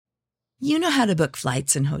You know how to book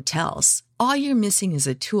flights and hotels. All you're missing is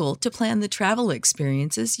a tool to plan the travel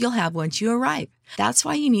experiences you'll have once you arrive. That's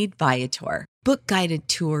why you need Viator. Book guided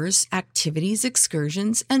tours, activities,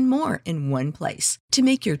 excursions, and more in one place to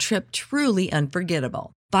make your trip truly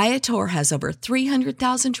unforgettable. Viator has over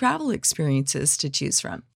 300,000 travel experiences to choose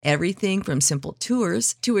from. Everything from simple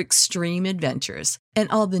tours to extreme adventures and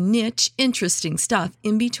all the niche, interesting stuff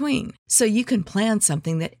in between. So you can plan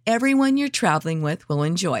something that everyone you're traveling with will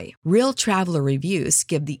enjoy. Real traveler reviews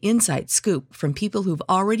give the inside scoop from people who've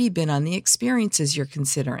already been on the experiences you're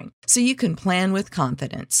considering. So you can plan with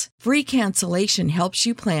confidence. Free cancellation helps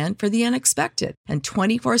you plan for the unexpected. And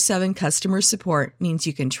 24/7 customer support means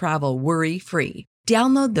you can travel worry-free.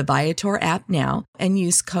 Download the Viator app now and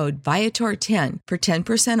use code Viator10 for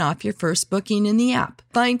 10% off your first booking in the app.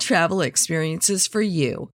 Find travel experiences for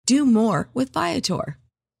you. Do more with Viator.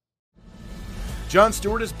 Jon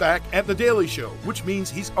Stewart is back at The Daily Show, which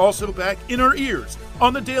means he's also back in our ears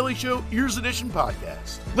on The Daily Show Ears Edition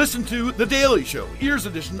podcast. Listen to The Daily Show Ears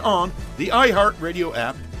Edition on the iHeartRadio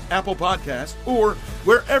app, Apple Podcasts, or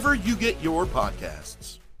wherever you get your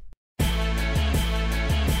podcasts.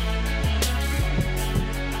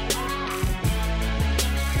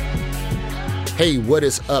 Hey, what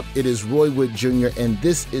is up? It is Roy Wood Jr., and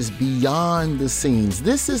this is Beyond the Scenes.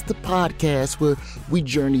 This is the podcast where we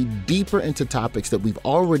journey deeper into topics that we've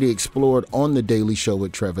already explored on The Daily Show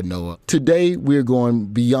with Trevor Noah. Today, we're going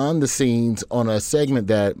beyond the scenes on a segment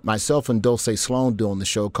that myself and Dulce Sloan do on the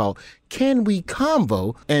show called Can We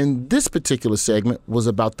Convo? And this particular segment was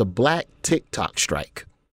about the Black TikTok strike.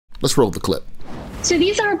 Let's roll the clip. So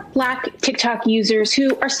these are Black TikTok users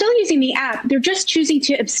who are still using the app. They're just choosing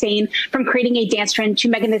to abstain from creating a dance trend to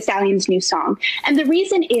Megan Thee Stallion's new song. And the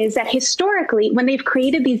reason is that historically, when they've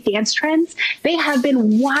created these dance trends, they have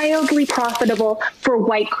been wildly profitable for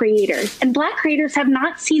white creators. And Black creators have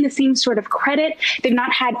not seen the same sort of credit. They've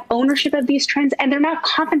not had ownership of these trends, and they're not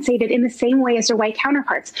compensated in the same way as their white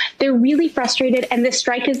counterparts. They're really frustrated, and this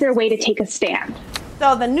strike is their way to take a stand.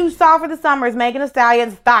 So the new song for the summer is Megan Thee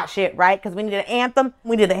Stallion's Thought Shit, right? Because we need an anthem,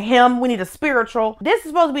 we need a hymn, we need a spiritual. This is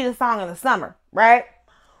supposed to be the song of the summer, right?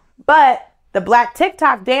 But the Black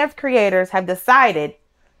TikTok dance creators have decided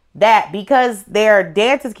that because their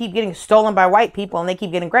dances keep getting stolen by white people and they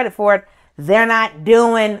keep getting credit for it, they're not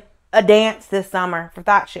doing a dance this summer for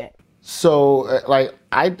Thought Shit. So,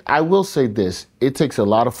 I will say this. It takes a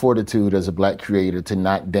lot of fortitude as a Black creator to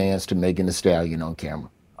not dance to Megan Thee Stallion on camera.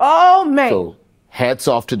 Oh, man. So, hats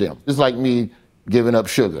off to them. It's like me giving up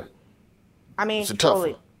sugar. I mean, it's a tough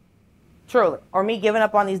one. Truly. Or me giving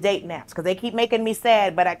up on these dating apps because they keep making me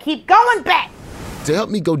sad, but I keep going back. To help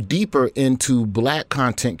me go deeper into Black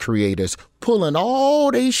content creators pulling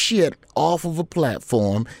all their shit off of a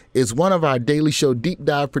platform is one of our Daily Show deep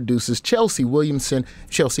dive producers, Chelsea Williamson.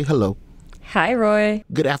 Chelsea, hello. Hi, Roy.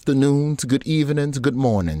 Good afternoons, good evenings, good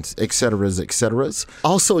mornings, et ceteras, et ceteras.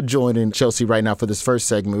 Also joining Chelsea right now for this first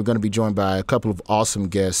segment, we're going to be joined by a couple of awesome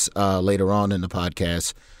guests later on in the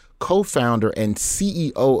podcast. Co-founder and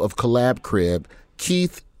CEO of Collab Crib,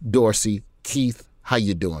 Keith Dorsey. Keith, how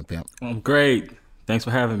you doing, pimp? I'm great. Thanks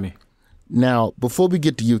for having me. Now, before we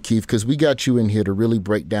get to you, Keith, because we got you in here to really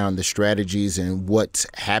break down the strategies and what's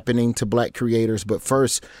happening to Black creators. But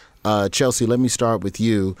first, Chelsea, let me start with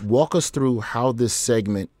you. Walk us through how this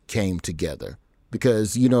segment came together.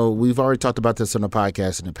 Because, you know, we've already talked about this on the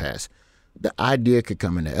podcast in the past. The idea could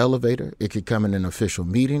come in the elevator. It could come in an official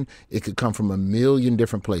meeting. It could come from a million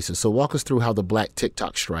different places. So walk us through how the Black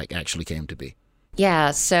TikTok strike actually came to be.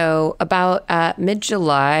 Yeah, so about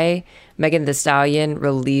mid-July, Megan Thee Stallion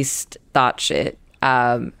released Thought Shit,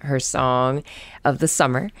 her song of the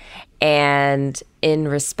summer. And in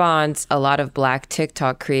response, a lot of Black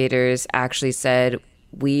TikTok creators actually said,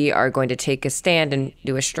 we are going to take a stand and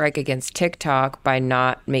do a strike against TikTok by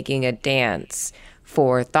not making a dance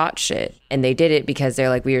for Thought Shit. And they did it because they're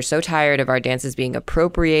like, we are so tired of our dances being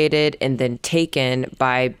appropriated and then taken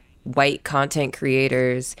by white content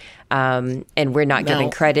creators, and we're not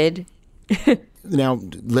giving credit. Now,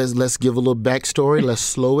 let's give a little backstory. Let's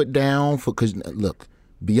slow it down because, look,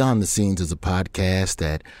 Beyond the Scenes is a podcast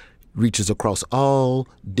that reaches across all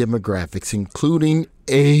demographics, including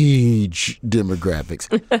age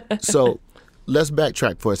demographics. So let's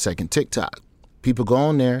backtrack for a second. TikTok. People go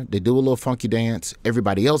on there, they do a little funky dance.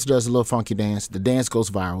 Everybody else does a little funky dance. The dance goes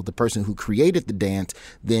viral. The person who created the dance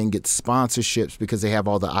then gets sponsorships because they have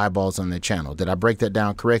all the eyeballs on their channel. Did I break that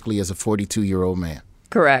down correctly as a 42-year-old man?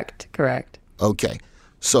 Correct. Okay.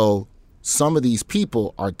 So some of these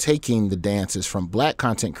people are taking the dances from Black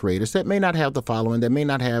content creators that may not have the following, that may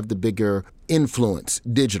not have the bigger influence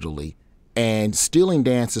digitally, and stealing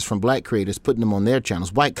dances from black creators, putting them on their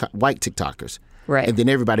channels, white TikTokers. Right. And then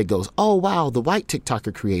everybody goes, oh, wow, the white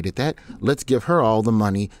TikToker created that. Let's give her all the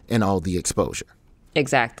money and all the exposure.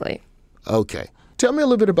 Exactly. Okay. Tell me a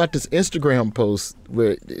little bit about this Instagram post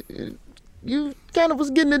where you kind of was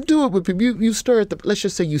getting into it with people. You stirred let's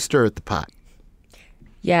just say you stirred the pot.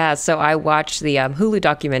 Yeah, so I watched the Hulu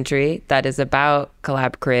documentary that is about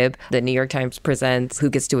Collab Crib. The New York Times presents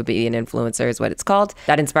Who Gets to Be an Influencer is what it's called.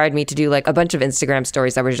 That inspired me to do like a bunch of Instagram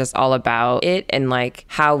stories that were just all about it and like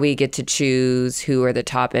how we get to choose who are the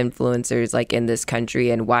top influencers like in this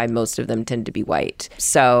country and why most of them tend to be white.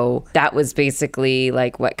 So that was basically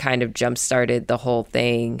like what kind of jump started the whole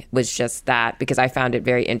thing, was just that, because I found it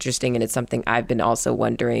very interesting and it's something I've been also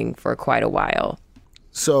wondering for quite a while.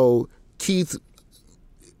 So Keith,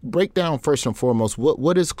 break down first and foremost,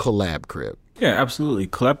 what is Collab Crib? Yeah, absolutely.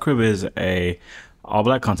 Collab Crib is a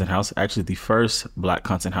all-black content house, actually the first black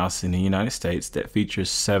content house in the United States that features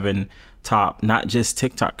 7 top, not just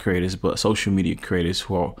TikTok creators, but social media creators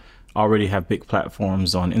who already have big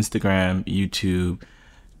platforms on Instagram, YouTube,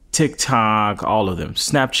 TikTok, all of them.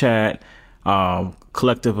 Snapchat,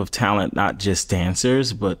 collective of talent, not just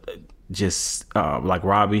dancers, but just like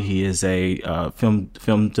Robbie, he is a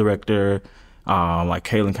film director. Like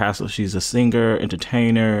Kaylin Castle, she's a singer,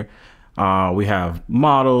 entertainer. We have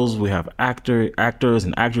models, we have actors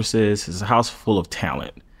and actresses. It's a house full of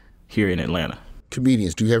talent here in Atlanta.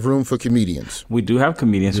 Comedians. Do you have room for comedians? We do have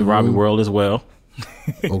comedians in Robbie World as well.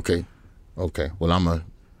 Okay. Well,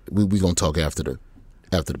 we're gonna talk after the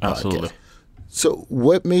podcast. Absolutely. So,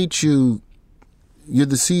 what made you? You're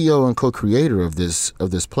the CEO and co-creator of this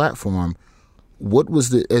platform. What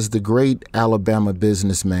was as the great Alabama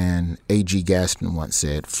businessman A.G. Gaston once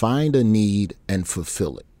said, find a need and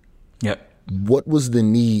fulfill it. Yep. What was the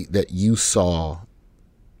need that you saw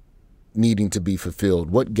needing to be fulfilled?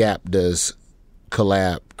 What gap does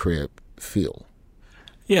Collab Crib fill?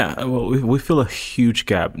 Yeah, well, we feel a huge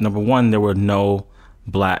gap. Number one, there were no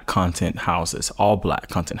black content houses, all black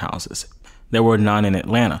content houses. There were none in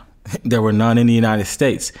Atlanta. There were none in the United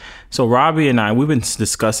States. So Robbie and I, we've been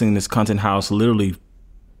discussing this content house literally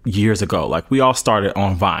years ago. Like, we all started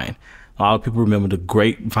on Vine. A lot of people remember the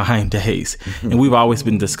great Vine days. And we've always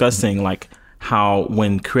been discussing like how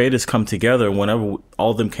when creators come together, whenever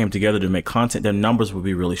all of them came together to make content, their numbers would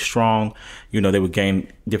be really strong. You know, they would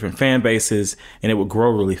gain different fan bases and it would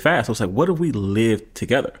grow really fast. So it's like, what if we lived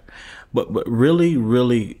together? But really,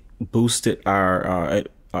 really boosted us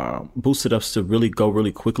to really go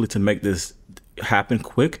really quickly to make this happen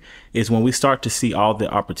quick is when we start to see all the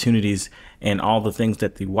opportunities and all the things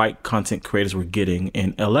that the white content creators were getting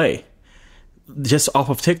in LA just off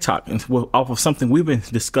of TikTok and off of something we've been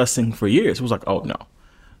discussing for years. It was like, oh no,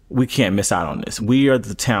 we can't miss out on this. We are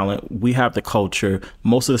the talent. We have the culture.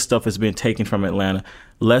 Most of the stuff has been taken from Atlanta.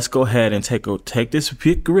 Let's go ahead and take this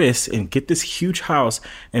big risk and get this huge house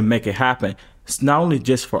and make it happen. It's not only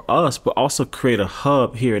just for us, but also create a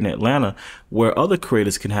hub here in Atlanta where other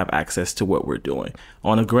creators can have access to what we're doing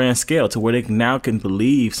on a grand scale, to where they now can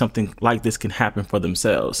believe something like this can happen for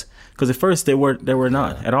themselves. Because at first there were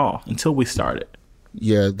none at all until we started.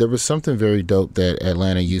 Yeah, there was something very dope that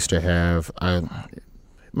Atlanta used to have.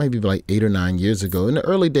 Maybe like 8 or 9 years ago, in the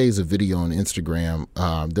early days of video on Instagram,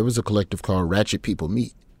 there was a collective called Ratchet People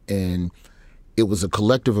Meet, and it was a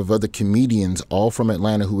collective of other comedians, all from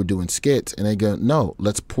Atlanta, who were doing skits. And they go, no,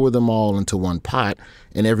 let's pour them all into one pot,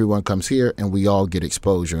 and everyone comes here, and we all get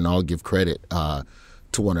exposure and all give credit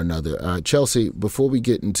to one another. Chelsea, before we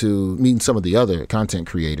get into meeting some of the other content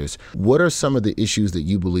creators, what are some of the issues that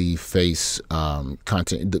you believe face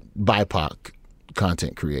the BIPOC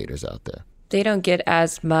content creators out there? They don't get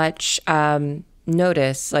as much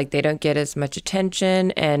notice, like they don't get as much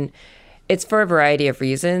attention, and it's for a variety of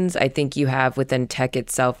reasons. I think you have within tech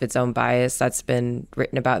itself its own bias that's been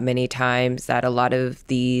written about many times, that a lot of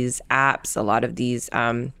these apps, a lot of these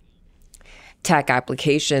tech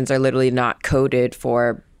applications are literally not coded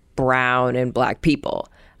for brown and black people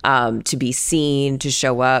to be seen, to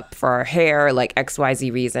show up for our hair, like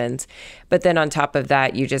XYZ reasons. But then on top of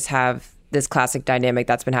that, you just have this classic dynamic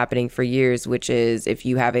that's been happening for years, which is if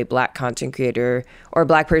you have a black content creator or a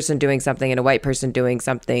black person doing something and a white person doing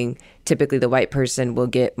something, typically the white person will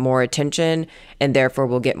get more attention and therefore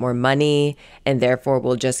will get more money and therefore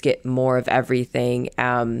will just get more of everything,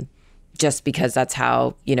 just because that's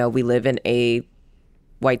how, we live in a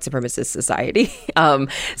white supremacist society.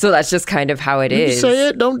 So that's just kind of how it is. Say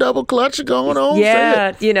it. Don't double clutch. Going on.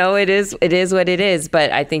 Yeah, it is what it is.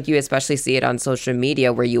 But I think you especially see it on social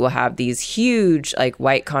media, where you will have these huge like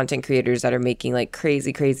white content creators that are making like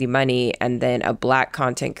crazy money, and then a black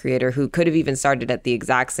content creator who could have even started at the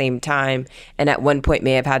exact same time and at one point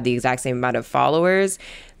may have had the exact same amount of followers.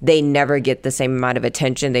 They never get the same amount of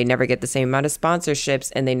attention. They never get the same amount of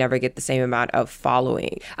sponsorships, and they never get the same amount of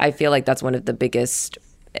following. I feel like that's one of the biggest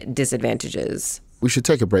disadvantages. We should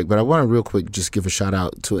take a break, but I want to real quick just give a shout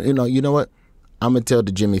out to, you know what? I'm going to tell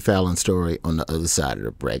the Jimmy Fallon story on the other side of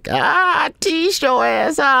the break. Tease your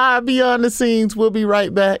ass. Beyond the scenes. We'll be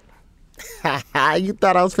right back. You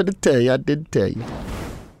thought I was going to tell you. I didn't tell you.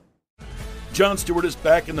 Jon Stewart is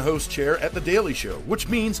back in the host chair at The Daily Show, which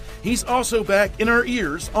means he's also back in our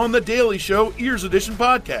ears on The Daily Show Ears Edition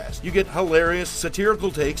podcast. You get hilarious,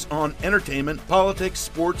 satirical takes on entertainment, politics,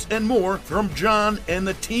 sports, and more from Jon and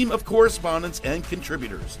the team of correspondents and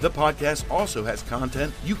contributors. The podcast also has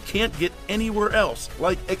content you can't get anywhere else,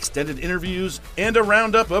 like extended interviews and a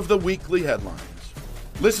roundup of the weekly headlines.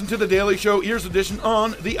 Listen to The Daily Show Ears Edition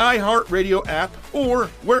on the iHeartRadio app or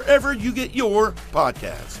wherever you get your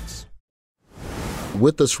podcasts.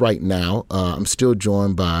 With us right now, I'm still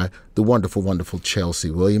joined by the wonderful Chelsea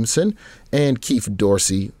Williamson and Keith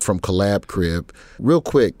Dorsey from Collab Crib. Real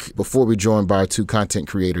quick, before we join by our two content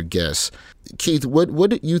creator guests, Keith, what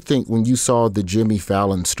did you think when you saw the Jimmy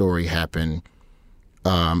Fallon story happen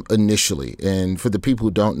initially? And for the people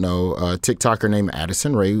who don't know, a TikToker named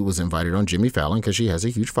Addison Rae was invited on Jimmy Fallon because she has a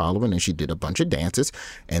huge following, and she did a bunch of dances.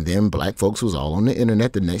 And then black folks was all on the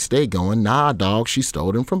internet the next day going, nah, dog, she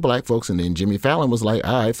stole them from black folks. And then Jimmy Fallon was like,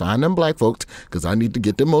 all right, find them black folks because I need to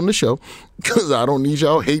get them on the show because I don't need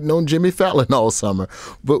y'all hating on Jimmy Fallon all summer.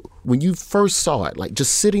 But when you first saw it, like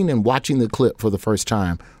just sitting and watching the clip for the first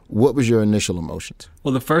time, what was your initial emotions?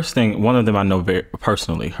 Well, the first thing, one of them I know very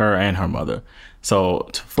personally, her and her mother. So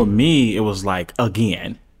for me, it was like,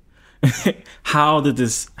 again, how did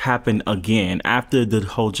this happen again? After the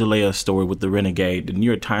whole Jalea story with the Renegade, the New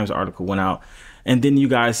York Times article went out, and then you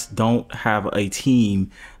guys don't have a team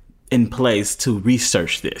in place to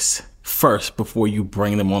research this first before you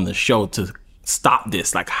bring them on the show to stop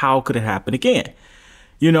this. Like, how could it happen again?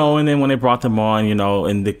 And then when they brought them on,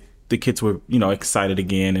 and the kids were, excited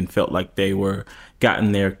again and felt like they were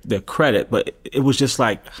gotten their credit. But it was just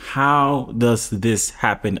like, how does this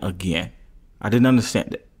happen again? I didn't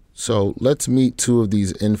understand it. So let's meet two of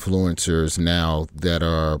these influencers now that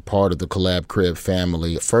are part of the Collab Crib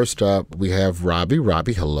family. First up, we have Robbie.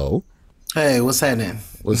 Robbie, hello. Hey, what's happening?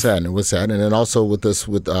 What's happening? And also with us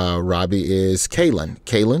with Robbie is Kaylin.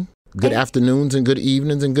 Kaylin, good afternoons and good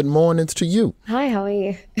evenings and good mornings to you. Hi, how are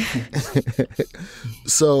you?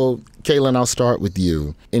 So, Kaylin, I'll start with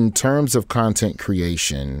you. In terms of content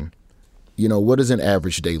creation, what does an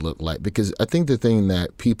average day look like? Because I think the thing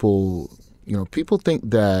that people think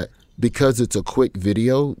that because it's a quick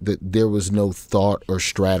video, that there was no thought or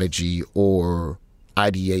strategy or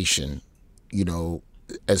ideation,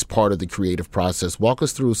 as part of the creative process. Walk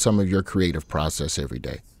us through some of your creative process every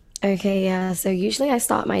day. Okay, yeah. So usually I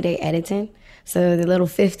start my day editing. So the little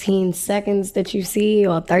 15 seconds that you see,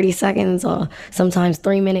 or 30 seconds, or sometimes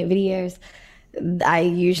 3-minute videos, I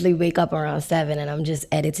usually wake up around 7 and I'm just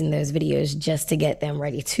editing those videos just to get them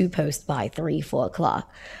ready to post by 3-4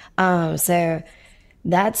 o'clock. So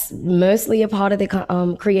that's mostly a part of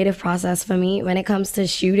the creative process for me. When it comes to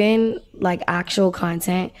shooting, like actual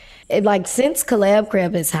content, since Collab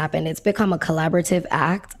Crib has happened, it's become a collaborative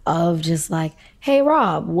act of just like, hey,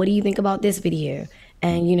 Rob, what do you think about this video?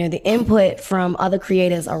 And, the input from other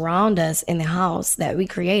creators around us in the house that we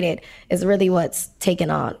created is really what's taken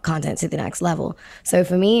our content to the next level. So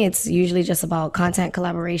for me, it's usually just about content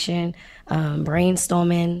collaboration,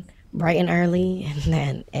 brainstorming bright and early, and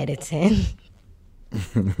then editing.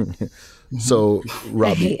 So,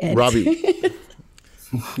 Robbie,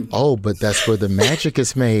 oh, but that's where the magic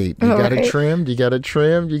is made. You gotta trim.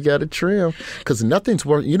 Because nothing's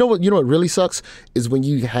worth. You know what really sucks is when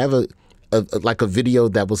you have a video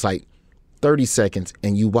that was like 30 seconds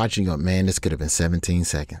and you watch and go, man, this could have been 17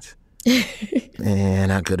 seconds.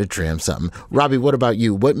 And I could have trimmed something. Robbie, what about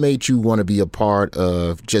you? What made you want to be a part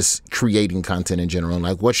of just creating content in general?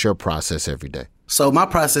 Like, what's your process every day? So my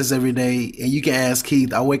process every day, and you can ask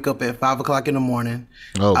Keith, I wake up at 5 o'clock in the morning.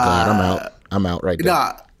 Oh God, I'm out right there.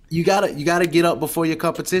 Nah, you gotta get up before your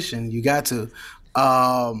competition. You got to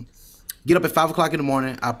get up at 5 o'clock in the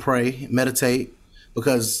morning. I pray, meditate,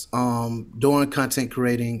 because doing content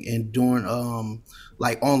creating and doing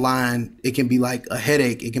online, it can be like a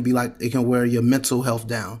headache. It can wear your mental health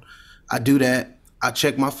down. I do that. I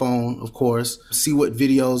check my phone, of course, see what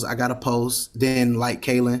videos I got to post. Then, like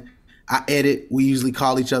Kaylin, I edit. We usually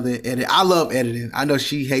call each other and edit. I love editing. I know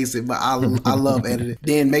she hates it, but I love editing.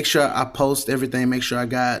 Then make sure I post everything. Make sure I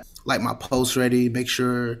got like my posts ready. Make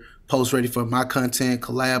sure posts ready for my content,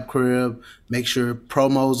 collab crib. Make sure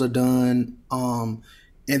promos are done.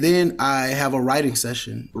 And then I have a writing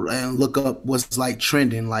session and look up what's like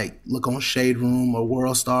trending, like look on Shade Room or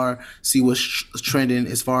World Star, see what's trending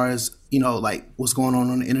as far as, like what's going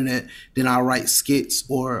on the internet. Then I write skits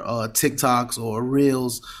or TikToks or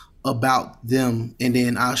Reels about them, and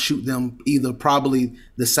then I'll shoot them either probably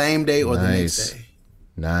the same day or the next day.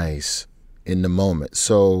 Nice. In the moment.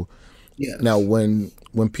 So now when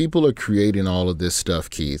people are creating all of this stuff,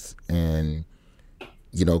 Keith, and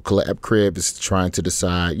Collab Crib is trying to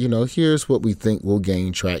decide, here's what we think will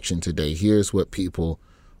gain traction today. Here's what people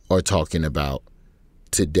are talking about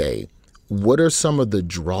today. What are some of the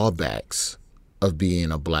drawbacks of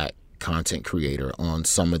being a Black content creator on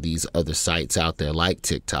some of these other sites out there like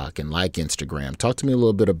TikTok and like Instagram? Talk to me a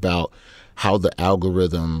little bit about how the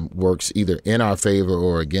algorithm works either in our favor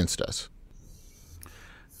or against us.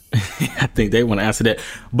 I think they want to answer that,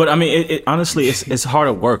 but I mean, it honestly, it's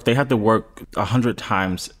hard work. They have to work 100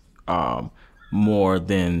 times more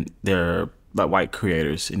than their white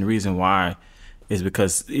creators, and the reason why is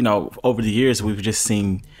because over the years we've just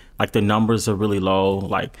seen like the numbers are really low.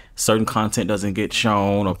 Like certain content doesn't get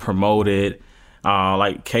shown or promoted.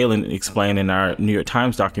 Like Kaylin explained in our New York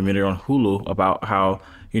Times documentary on Hulu about how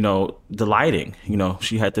the lighting.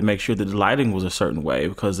 She had to make sure that the lighting was a certain way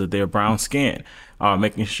because of their brown skin.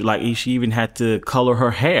 Making sure, like, she even had to color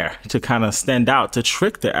her hair to kind of stand out to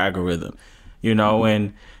trick the algorithm,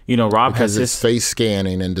 and Rob because has it's this face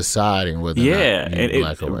scanning and deciding whether or not you're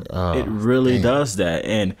black or white. It really does that.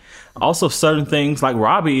 And also certain things, like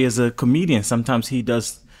Robbie is a comedian. Sometimes he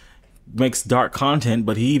makes dark content,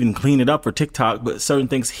 but he even clean it up for TikTok. But certain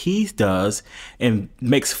things he does and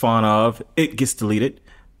makes fun of, it gets deleted.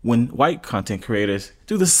 When white content creators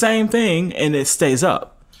do the same thing and it stays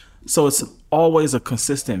up. So it's always a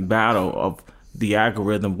consistent battle of the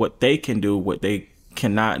algorithm, what they can do, what they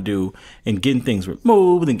cannot do, and getting things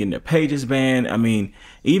removed and getting their pages banned. I mean,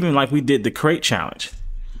 even like we did the crate challenge.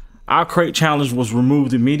 Our crate challenge was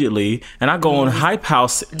removed immediately, and I go on Hype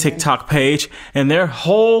House TikTok page, and their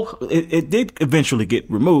whole, it did eventually get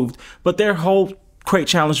removed, but their whole crate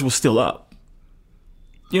challenge was still up.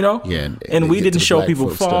 And we didn't show people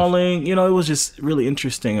falling. It was just really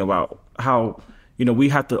interesting about how we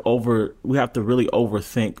have to really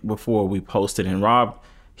overthink before we post it. And Rob,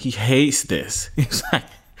 he hates this. He's like,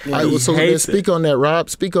 speak on that, Rob.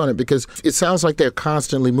 Speak on it, because it sounds like they're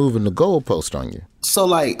constantly moving the goalpost on you. So,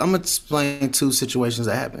 like, I'm gonna explain two situations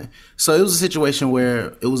that happened. So it was a situation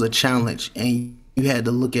where it was a challenge, and you had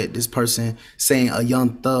to look at this person saying a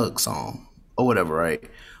Young Thug song or whatever, right?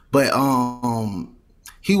 But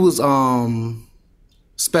he was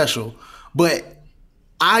special, but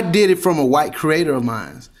I did it from a white creator of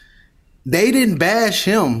mine. They didn't bash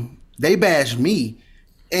him. They bashed me.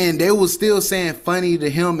 And they was still saying funny to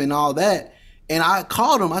him and all that. And I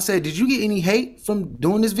called him. I said, did you get any hate from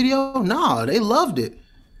doing this video? No, they loved it.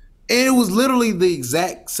 And it was literally the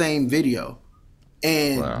exact same video.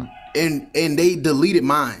 And and they deleted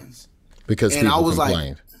mine. Because people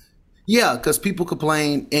complained. Because people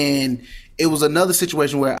complained. And it was another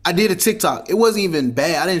situation where I did a TikTok. It wasn't even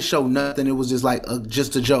bad. I didn't show nothing. It was just like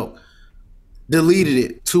just a joke. Deleted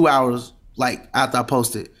it 2 hours after I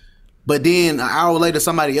posted. But then an hour later,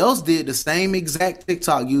 somebody else did the same exact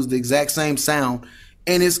TikTok, used the exact same sound,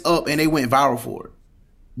 and it's up, and they went viral for it.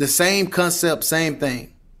 The same concept, same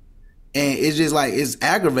thing. And it's just it's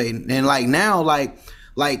aggravating. And now, like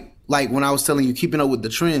when I was telling you, keeping up with the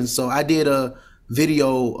trends. So I did a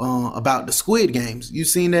video about the Squid Games. You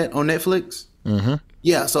seen that on Netflix? Mm-hmm.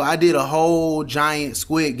 Yeah, so I did a whole giant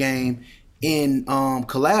Squid Game in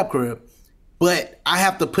Collab Crib, but I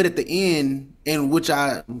have to put at the end, and which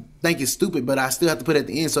I think is stupid, but I still have to put at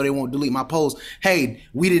the end so they won't delete my post. Hey,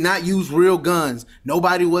 we did not use real guns.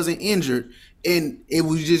 Nobody wasn't injured, and it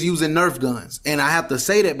was just using Nerf guns. And I have to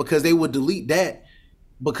say that because they would delete that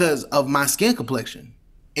because of my skin complexion,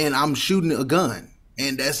 and I'm shooting a gun.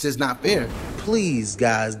 And that's just not fair. Please,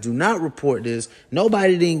 guys, do not report this.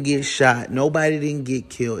 Nobody didn't get shot. Nobody didn't get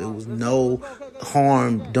killed. It was no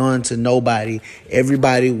harm done to nobody.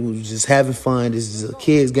 Everybody was just having fun. This is a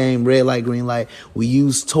kid's game, red light, green light. We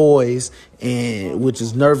used toys, which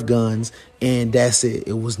is Nerf guns, and that's it.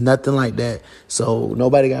 It was nothing like that. So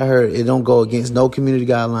nobody got hurt. It don't go against no community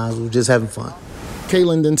guidelines. We were just having fun.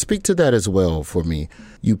 Kaylin, then speak to that as well for me.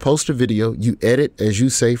 You post a video, you edit, as you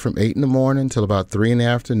say, from 8 in the morning till about 3 in the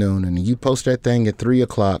afternoon, and you post that thing at 3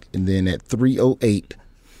 o'clock, and then at 3:08,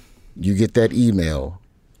 you get that email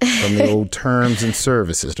from the old terms and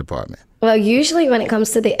services department. Well, usually when it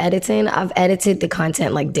comes to the editing, I've edited the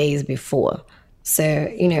content like days before.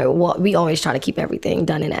 So, we always try to keep everything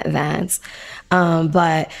done in advance.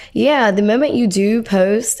 But yeah, the moment you do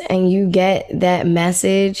post and you get that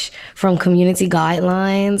message from community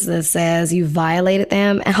guidelines that says you violated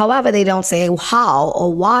them, and however, they don't say how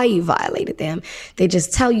or why you violated them. They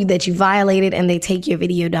just tell you that you violated and they take your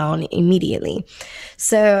video down immediately.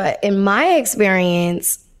 So in my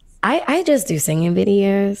experience, I just do singing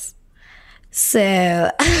videos. So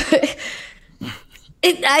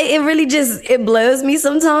It really just, it blows me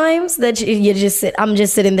sometimes that I'm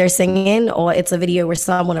just sitting there singing, or it's a video where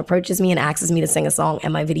someone approaches me and asks me to sing a song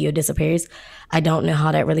and my video disappears. I don't know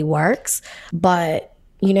how that really works, but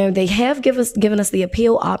they have given us the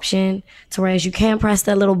appeal option to whereas you can press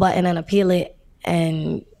that little button and appeal it,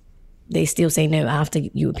 and they still say no after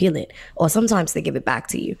you appeal it, or sometimes they give it back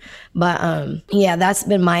to you. But yeah, that's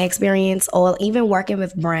been my experience. Or even working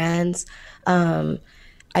with brands.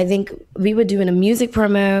 I think we were doing a music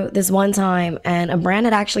promo this one time, and a brand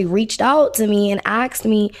had actually reached out to me and asked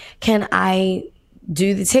me, can I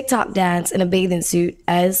do the TikTok dance in a bathing suit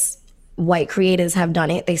as white creators have done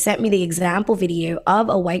it? They sent me the example video of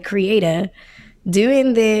a white creator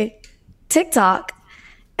doing the TikTok,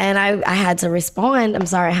 and I had to respond, I'm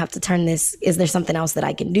sorry, I have to turn this. Is there something else that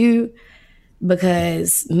I can do?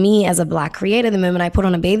 Because me as a Black creator, the moment I put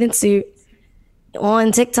on a bathing suit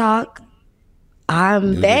on TikTok,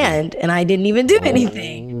 I'm banned, and I didn't even do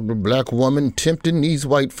anything. The Black woman tempting these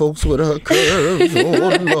white folks with her curves.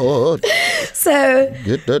 Oh, Lord. So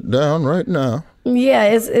get that down right now. Yeah,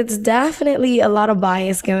 it's definitely a lot of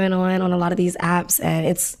bias going on a lot of these apps, and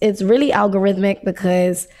it's really algorithmic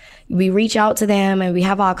because we reach out to them and we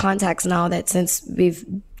have our contacts now that since we've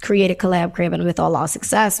created Collab Crib and with all our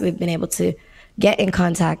success, we've been able to get in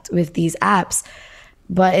contact with these apps.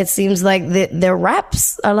 But it seems like their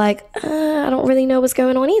reps are like, I don't really know what's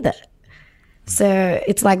going on either. So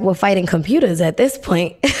it's like we're fighting computers at this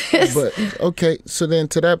point. But okay, so then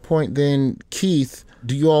to that point, then Keith,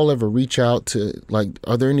 do you all ever reach out to,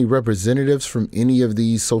 are there any representatives from any of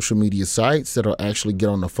these social media sites that'll actually get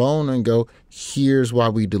on the phone and go, here's why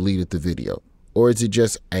we deleted the video? Or is it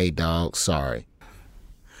just, hey, dog, sorry?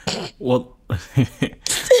 Well,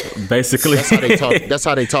 basically, that's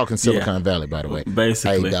how they talk in Silicon Valley, by the way.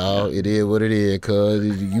 Basically, hey dog, it is what it is,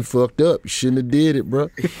 cuz you fucked up. You shouldn't have did it, bro.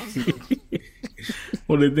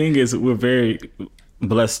 Well, the thing is, we're very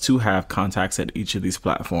blessed to have contacts at each of these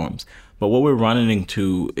platforms, but what we're running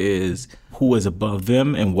into is who is above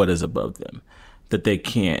them and what is above them that they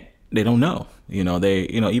don't know.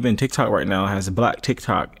 Even TikTok right now has a Black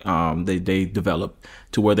TikTok. They developed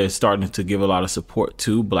to where they're starting to give a lot of support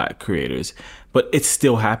to Black creators, but it's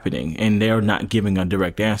still happening, and they're not giving a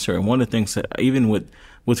direct answer. And one of the things that even with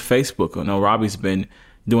Facebook, I know Robbie's been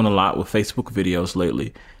doing a lot with Facebook videos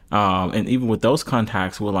lately, and even with those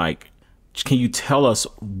contacts, we're like, can you tell us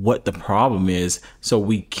what the problem is so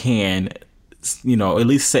we can, at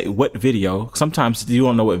least say what video? Sometimes you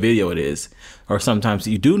don't know what video it is, or sometimes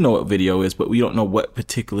you do know what video is, but we don't know what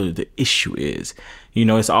particular the issue is.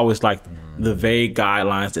 It's always like the vague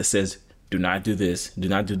guidelines that says, do not do this, do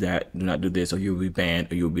not do that, do not do this, or you'll be banned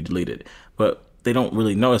or you'll be deleted. But they don't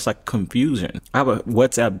really know. It's like confusion. I have a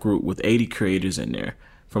WhatsApp group with 80 creators in there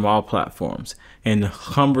from all platforms, and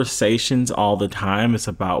conversations all the time is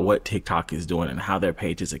about what TikTok is doing and how their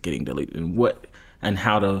pages are getting deleted and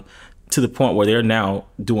how to the point where they're now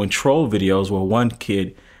doing troll videos where one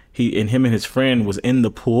kid, him and his friend was in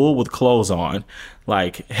the pool with clothes on,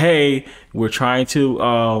 like, hey, we're trying to,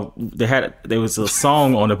 there was a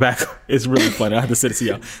song on the back. It's really funny. I have to say this to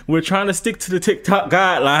y'all. We're trying to stick to the TikTok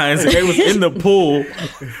guidelines, and they was in the pool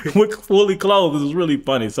with fully clothed. It was really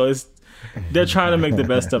funny. So they're trying to make the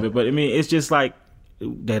best of it. But I mean, it's just like,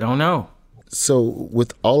 they don't know. So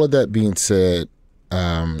with all of that being said,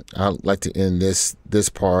 I'd like to end this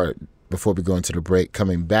part before we go into the break,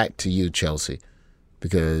 coming back to you, Chelsea,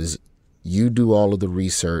 because you do all of the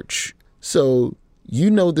research. So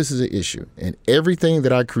this is an issue. And everything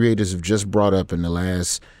that our creators have just brought up in the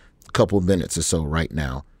last couple of minutes or so right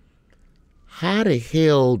now, how the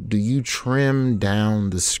hell do you trim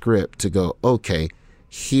down the script to go, okay,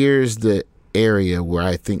 here's the area where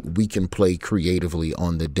I think we can play creatively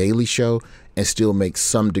on The Daily Show and still make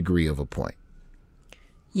some degree of a point?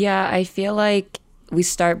 Yeah, I feel like we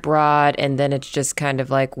start broad, and then it's just kind of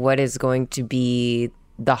like what is going to be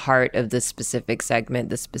the heart of the specific segment,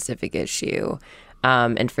 the specific issue.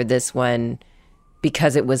 And for this one,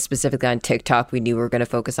 because it was specifically on TikTok, we knew we were going to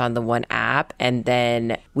focus on the one app. And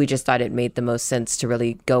then we just thought it made the most sense to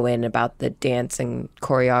really go in about the dance and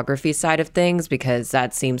choreography side of things, because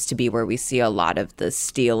that seems to be where we see a lot of the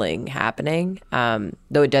stealing happening,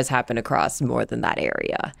 though it does happen across more than that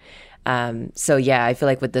area. So yeah, I feel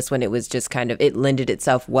like with this one, it was just kind of, it lended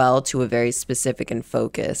itself well to a very specific and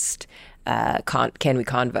focused Can We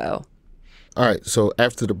Convo. All right, so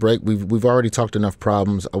after the break, we've already talked enough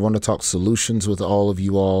problems. I want to talk solutions with all of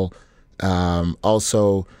you all.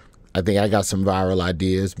 Also, I think I got some viral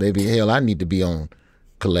ideas. Maybe, hell, I need to be on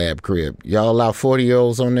Collab Crib. Y'all allow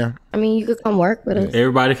 40-year-olds on there? I mean, you could come work with us.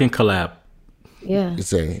 Everybody can collab. Yeah.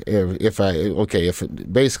 Say,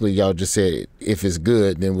 basically y'all just said, if it's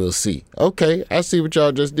good, then we'll see. Okay, I see what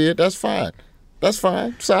y'all just did. That's fine. That's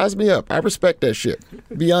fine. Size me up. I respect that shit.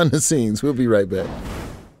 Beyond the scenes. We'll be right back.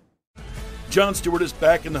 Jon Stewart is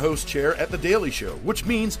back in the host chair at The Daily Show, which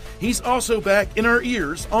means he's also back in our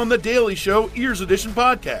ears on The Daily Show Ears Edition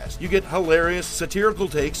podcast. You get hilarious, satirical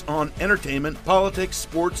takes on entertainment, politics,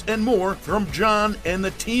 sports, and more from Jon and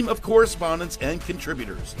the team of correspondents and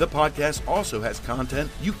contributors. The podcast also has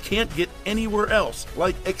content you can't get anywhere else,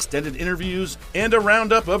 like extended interviews and a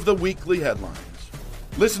roundup of the weekly headlines.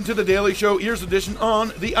 Listen to The Daily Show Ears Edition on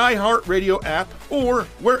the iHeartRadio app or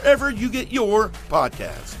wherever you get your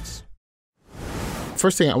podcasts.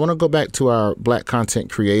 First thing, I want to go back to our Black content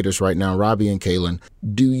creators right now, Robbie and Kaylin.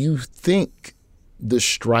 Do you think the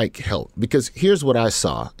strike helped? Because here's what I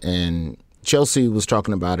saw, and Chelsea was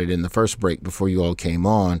talking about it in the first break before you all came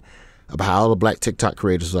on, about how all the Black TikTok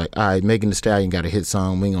creators were like, all right, Megan Thee Stallion got a hit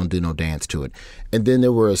song, we ain't gonna do no dance to it. And then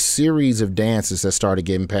there were a series of dances that started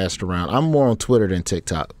getting passed around. I'm more on Twitter than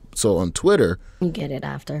TikTok. So on Twitter, you get it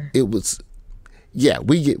after. It was, yeah,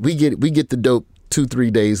 we get the dope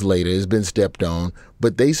 2-3 days later. It's been stepped on,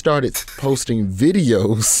 but they started posting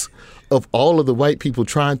videos of all of the white people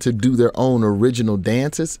trying to do their own original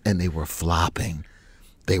dances, and they were flopping.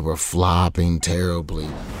 They were flopping terribly.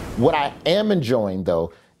 What I am enjoying,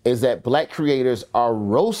 though, is that Black creators are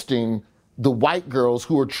roasting the white girls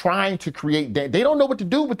who are trying to create dance. They don't know what to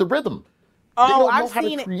do with the rhythm. Oh, I've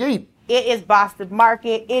seen it. Create. It is Boston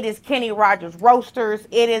Market. It is Kenny Rogers Roasters.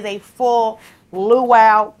 It is a full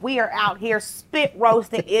luau. We are out here spit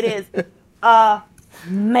roasting. It is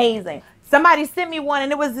amazing. Somebody sent me one,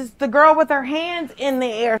 and it was the girl with her hands in the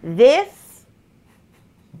air.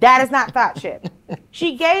 That is not thought shit.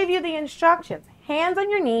 She gave you the instructions. Hands on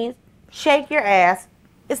your knees, shake your ass.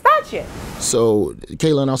 It's thought shit. So,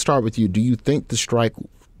 Kaylin, I'll start with you. Do you think the strike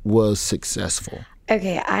was successful?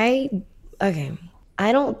 Okay, I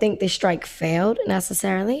don't think the strike failed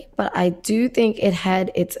necessarily, but I do think it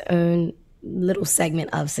had its own little segment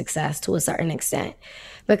of success to a certain extent,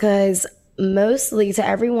 because mostly to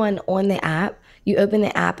everyone on the app, you open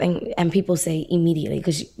the app and people say immediately,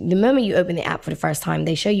 because the moment you open the app for the first time,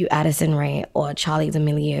 they show you Addison Rae or Charli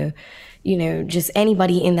D'Amelio, you know, just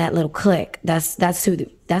anybody in that little clique. That's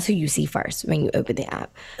who you see first when you open the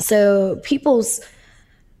app. So people's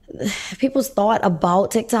thought about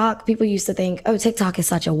TikTok, people used to think, oh, TikTok is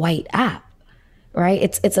such a white app, right?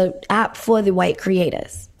 It's an app for the white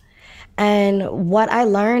creators. And what I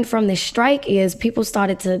learned from this strike is people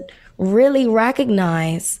started to really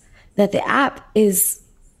recognize that the app is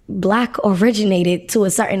Black originated to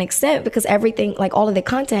a certain extent, because everything, like all of the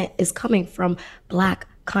content, is coming from Black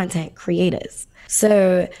content creators.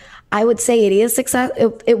 So I would say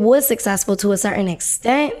it was successful to a certain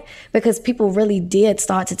extent, because people really did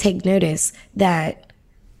start to take notice that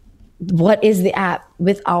what is the app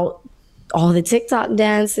without all the TikTok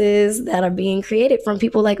dances that are being created from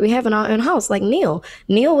people like we have in our own house, like Neil.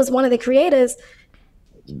 Neil was one of the creators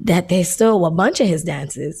that there's still a bunch of his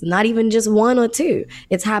dances, not even just one or two.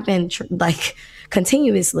 It's happened like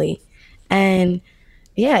continuously. And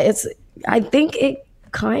yeah, I think it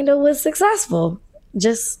kind of was successful.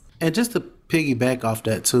 And just to piggyback off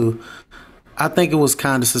that too, I think it was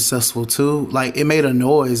kind of successful too. Like, it made a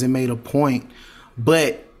noise, it made a point,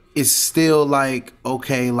 but it's still like,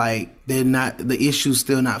 okay, like the issue's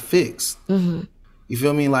still not fixed. Mm-hmm. You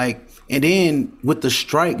feel me? Like, and then with the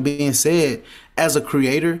strike being said, as a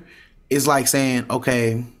creator, it's like saying,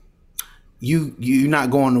 okay, you're not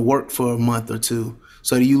going to work for a month or two.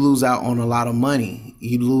 So you lose out on a lot of money.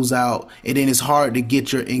 You lose out, and then it's hard to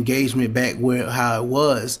get your engagement back how it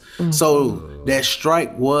was. Mm-hmm. So that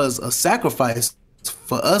strike was a sacrifice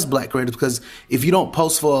for us Black creators, because if you don't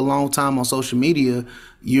post for a long time on social media,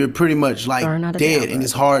 you're pretty much like dead, and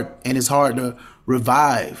it's hard to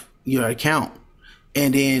revive your account.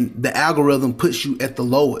 And then the algorithm puts you at the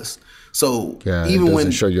lowest. So Yeah, even it doesn't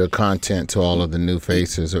when show your content to all of the new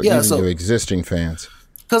faces or even your existing fans.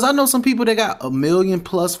 Because I know some people that got 1 million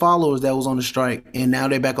plus followers that was on the strike, and now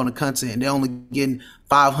they're back on the content, and they're only getting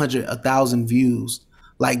 500, 1,000 views.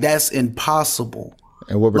 Like, that's impossible.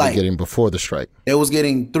 And what were they getting before the strike? They was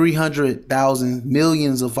getting 300,000,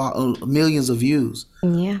 millions of views.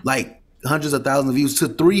 Yeah. Like hundreds of thousands of views to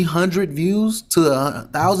 300 views to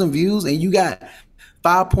 1,000 views, and you got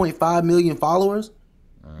 5.5 million followers.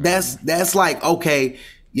 That's like, okay,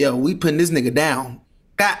 yeah, we putting this nigga down.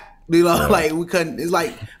 Like we couldn't. It's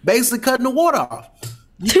like basically cutting the water off.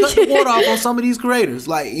 You cut the water off on some of these creators,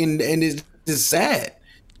 like, and it's just sad.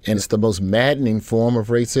 And it's the most maddening form of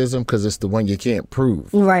racism because it's the one you can't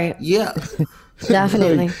prove. Right. Yeah.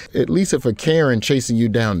 Definitely. Like, at least if a Karen chasing you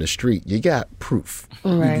down the street, you got proof.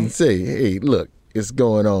 Right. You can say, hey, look, it's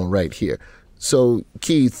going on right here. So,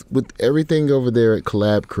 Keith, with everything over there at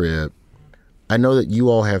Collab Crib, I know that you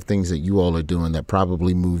all have things that you all are doing that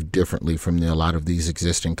probably move differently from a lot of these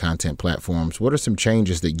existing content platforms. What are some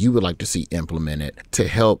changes that you would like to see implemented to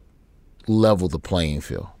help level the playing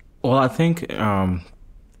field? Well, I think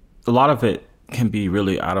a lot of it can be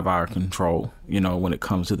really out of our control, when it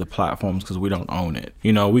comes to the platforms, because we don't own it.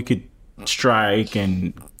 We could strike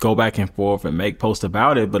and go back and forth and make posts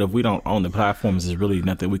about it, but if we don't own the platforms, there's really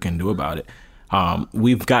nothing we can do about it.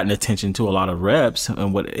 We've gotten attention to a lot of reps,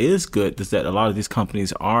 and what is good is that a lot of these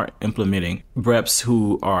companies are implementing reps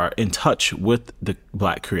who are in touch with the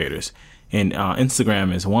Black creators. And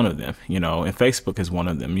Instagram is one of them, and Facebook is one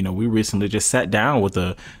of them. We recently just sat down with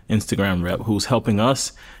a Instagram rep who's helping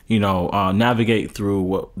us, navigate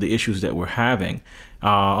through the issues that we're having. A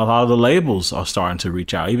lot of the labels are starting to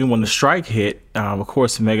reach out. Even when the strike hit, of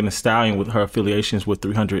course, Megan Thee Stallion with her affiliations with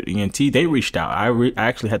 300 ENT, they reached out. I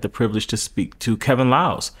actually had the privilege to speak to Kevin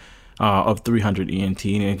Lyles of 300 ENT,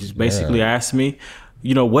 and he just basically asked me,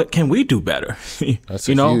 what can we do better? That's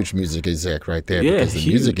a huge music exec right there. Yeah, because the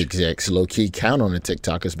music execs low-key count on the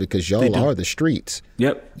TikTokers because y'all are the streets.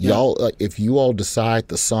 Yep. Y'all, if you all decide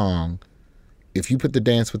the song, if you put the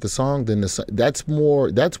dance with the song, then that's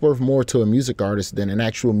worth more to a music artist than an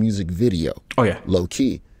actual music video. Oh, yeah.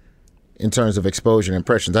 Low-key. In terms of exposure and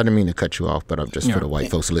impressions. I didn't mean to cut you off, but I'm just for the white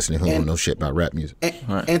folks listening who don't know shit about rap music.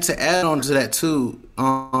 And to add on to that too,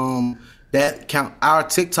 that count, our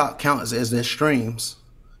TikTok counts as their streams,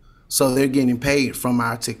 so they're getting paid from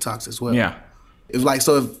our TikToks as well. Yeah. If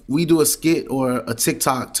we do a skit or a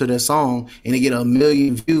TikTok to their song and they get 1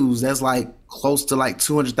 million views, that's like close to like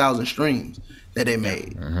 200,000 streams that they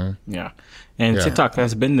made. Mm-hmm. Yeah. And TikTok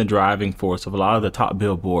has been the driving force of a lot of the top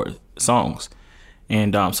Billboard songs.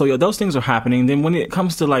 And so those things are happening. Then when it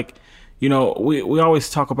comes to we always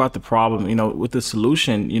talk about the problem, with the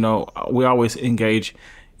solution, we always engage,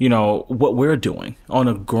 what we're doing on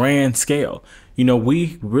a grand scale.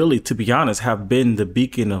 We really, to be honest, have been the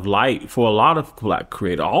beacon of light for a lot of Black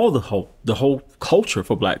creators, the whole culture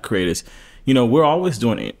for Black creators. We're always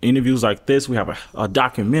doing interviews like this. We have a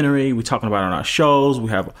documentary we're talking about on our shows. We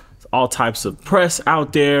have all types of press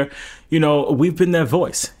out there. We've been their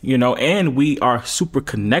voice, and we are super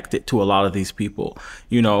connected to a lot of these people.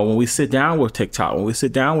 When we sit down with TikTok, when we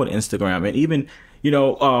sit down with Instagram, and even,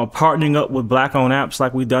 partnering up with Black-owned apps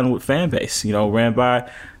like we've done with Fanbase, ran by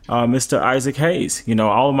Mr. Isaac Hayes.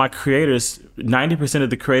 All of my creators, 90% of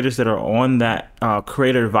the creators that are on that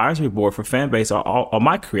creator advisory board for Fanbase are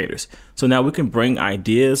my creators. So now we can bring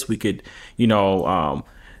ideas. We could,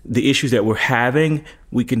 the issues that we're having,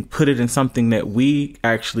 we can put it in something that we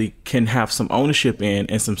actually can have some ownership in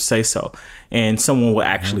and some say so, and someone will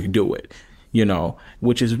actually do it,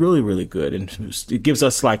 which is really, really good. And it gives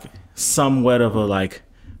us like somewhat of a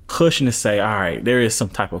cushion to say, all right, there is some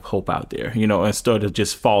type of hope out there, instead of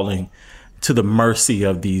just falling to the mercy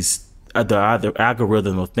of the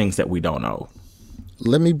algorithm of things that we don't know.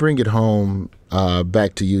 Let me bring it home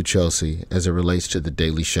back to you, Chelsea, as it relates to The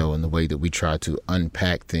Daily Show and the way that we try to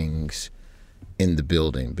unpack things in the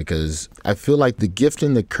building, because I feel like the gift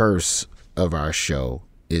and the curse of our show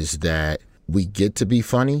is that we get to be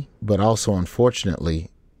funny, but also, unfortunately,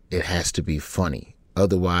 it has to be funny.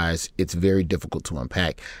 Otherwise, it's very difficult to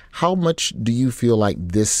unpack. How much do you feel like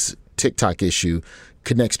this TikTok issue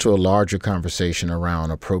connects to a larger conversation around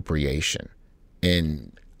appropriation?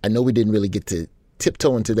 And I know we didn't really get to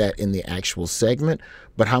tiptoe into that in the actual segment,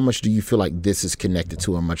 but how much do you feel like this is connected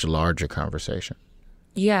to a much larger conversation?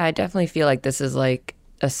 Yeah, I definitely feel like this is like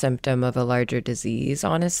a symptom of a larger disease,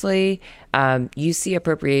 honestly. You see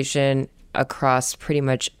appropriation across pretty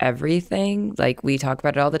much everything. Like, we talk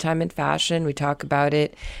about it all the time in fashion. We talk about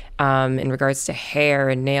it in regards to hair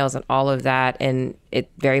and nails and all of that. And it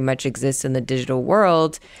very much exists in the digital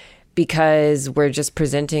world because we're just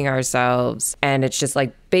presenting ourselves, and it's just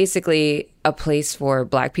like basically a place for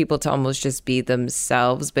Black people to almost just be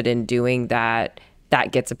themselves, but in doing that,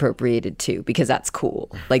 that gets appropriated too, because that's cool.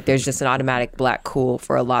 Like there's just an automatic Black cool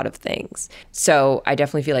for a lot of things. So I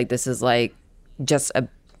definitely feel like this is like just a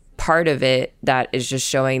part of it that is just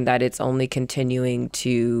showing that it's only continuing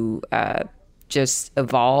to just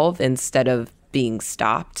evolve instead of being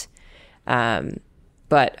stopped.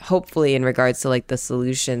 But hopefully in regards to like the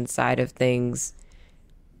solution side of things,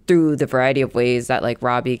 through the variety of ways that like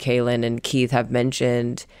Robbie, Kaylin, and Keith have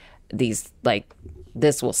mentioned, these like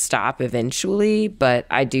this will stop eventually. But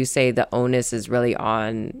I do say the onus is really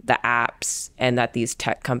on the apps, and that these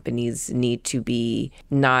tech companies need to be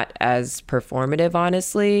not as performative,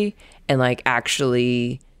 honestly, and like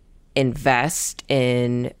actually invest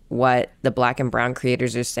in what the Black and brown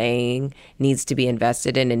creators are saying needs to be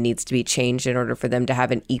invested in and needs to be changed in order for them to have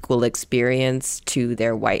an equal experience to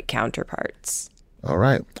their white counterparts. All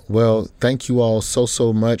right. Well, thank you all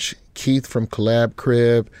so much. Keith from Collab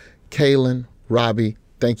Crib, Kaylin, Robbie,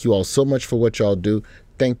 thank you all so much for what y'all do.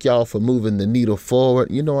 Thank y'all for moving the needle forward.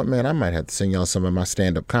 You know what, man? I might have to send y'all some of my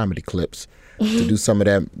stand-up comedy clips to do some of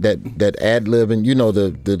that ad lib and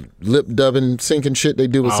the lip dubbing syncing shit they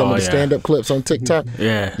do with some of the stand-up clips on TikTok.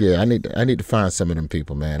 Yeah. I need to find some of them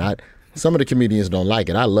people, man. Some of the comedians don't like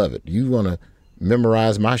it. I love it. You want to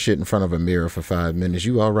memorize my shit in front of a mirror for 5 minutes?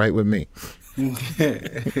 You all right with me?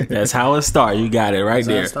 That's how it starts. You got it right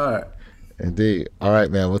there. That's how it start. Indeed. All right,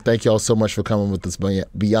 man. Well, thank you all so much for coming with us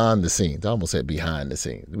beyond the scenes. I almost said behind the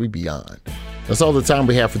scenes. We beyond. That's all the time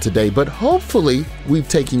we have for today, but hopefully we've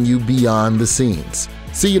taken you beyond the scenes.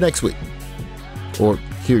 See you next week. Or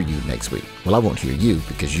hear you next week. Well, I won't hear you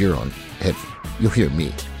because you're on headphones. You'll hear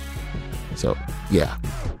me. So, yeah.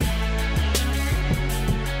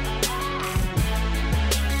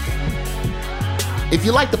 If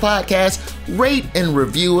you like the podcast, rate and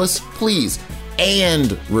review us, please.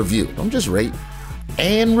 And review. Don't just rate.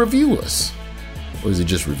 And review us. Or is it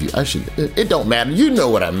just review? It don't matter. You know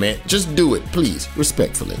what I meant. Just do it, please.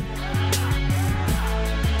 Respectfully.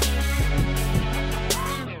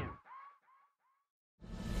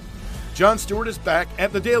 Jon Stewart is back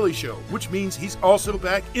at The Daily Show, which means he's also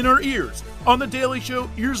back in our ears on The Daily Show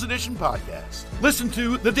Ears Edition podcast. Listen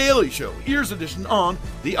to The Daily Show Ears Edition on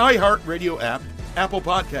the iHeartRadio app, Apple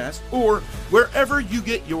Podcasts, or wherever you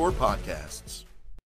get your podcasts.